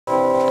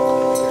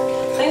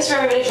thanks for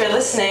everybody for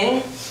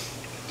listening.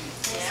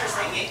 Thanks for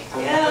singing.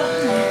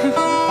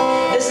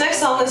 Yeah. This next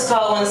song is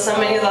called When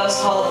Somebody You Love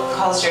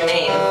Calls Your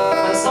Name.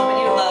 When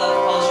Somebody You Love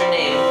Calls Your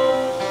Name.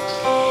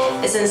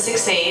 It's in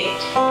 6/8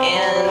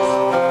 and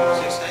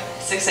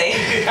 6/8.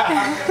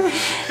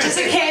 Just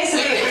in case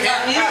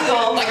it's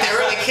musical. Like they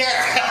really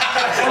care.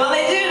 Well,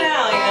 they do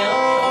now, you know.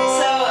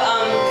 So,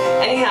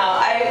 anyhow,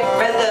 I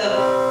read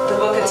the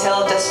book A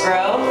Tale of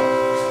Despereaux.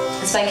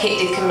 It's by Kate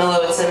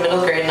DiCamillo. It's a middle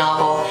grade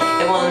novel.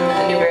 It won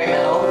a Newbery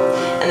Medal,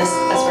 and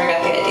that's where I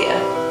got the idea.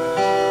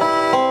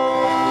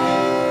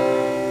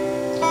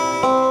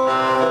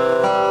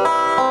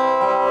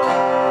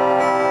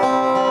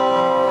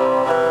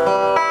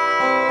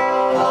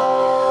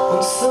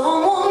 When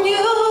someone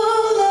you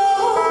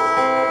love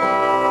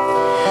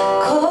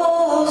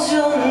calls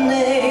your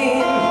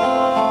name,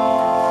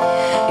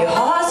 your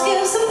heart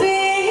skips a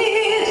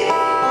beat,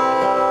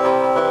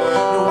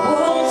 the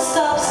world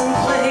stops in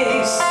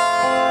place.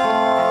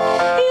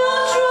 Your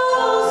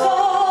troubles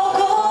all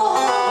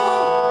gone.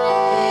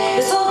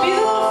 It's a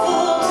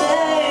beautiful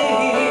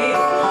day.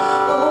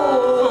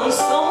 Oh, when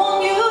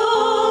someone you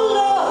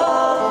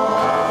love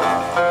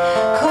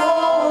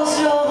calls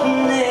your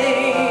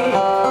name.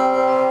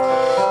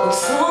 When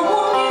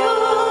someone you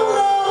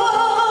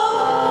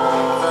love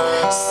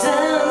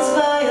stands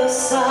by your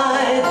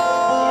side,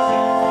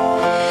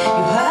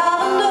 you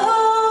have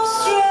enough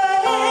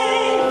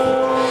strength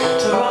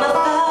to run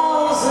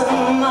 1,000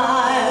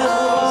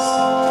 miles.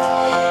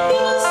 You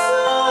would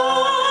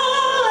soar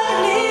like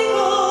an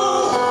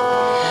eagle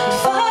and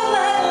fight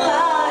like a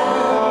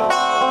lion.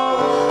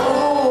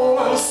 Oh,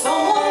 when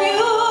someone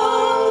you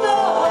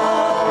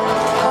love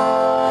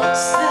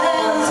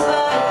stands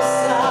by your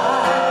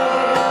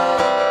side.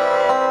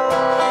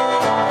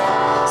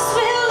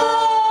 Sweet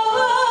love,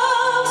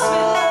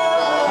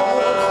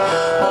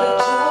 what a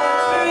joy it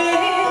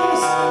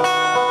brings.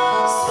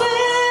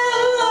 Sweet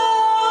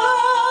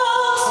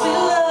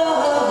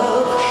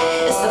love,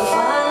 it's the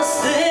finest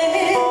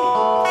thing.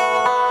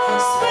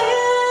 Sweet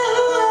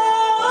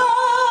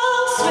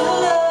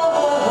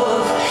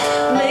love,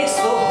 makes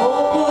the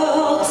whole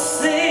world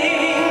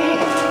sing.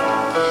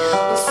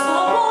 When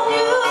someone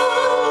you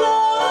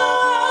love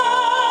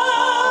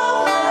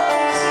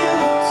loves you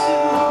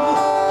too.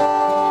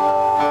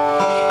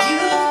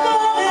 You've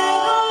got it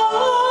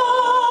all,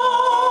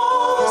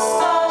 the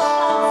stars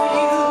shine for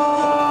you.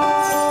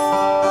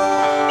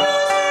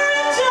 You're as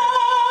rich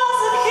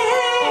as a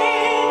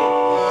king,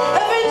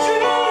 every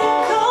dream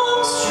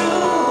comes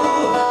true.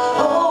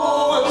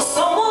 Oh, when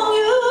someone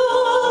you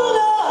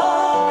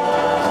love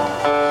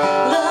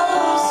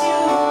loves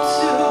you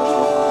too.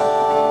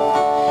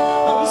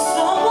 When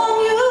someone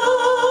you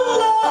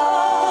love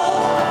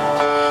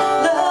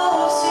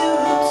loves you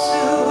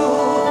too.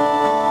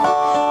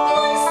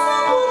 When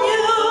someone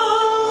you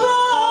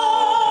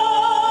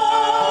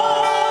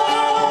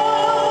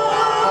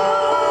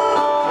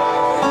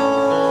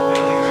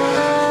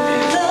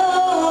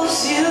loves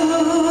you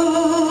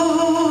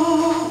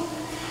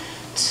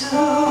too.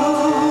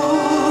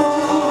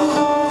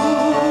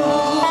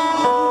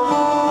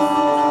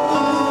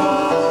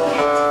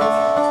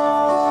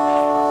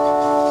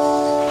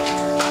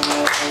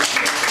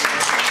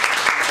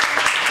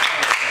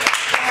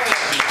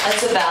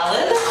 That's a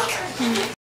ballad.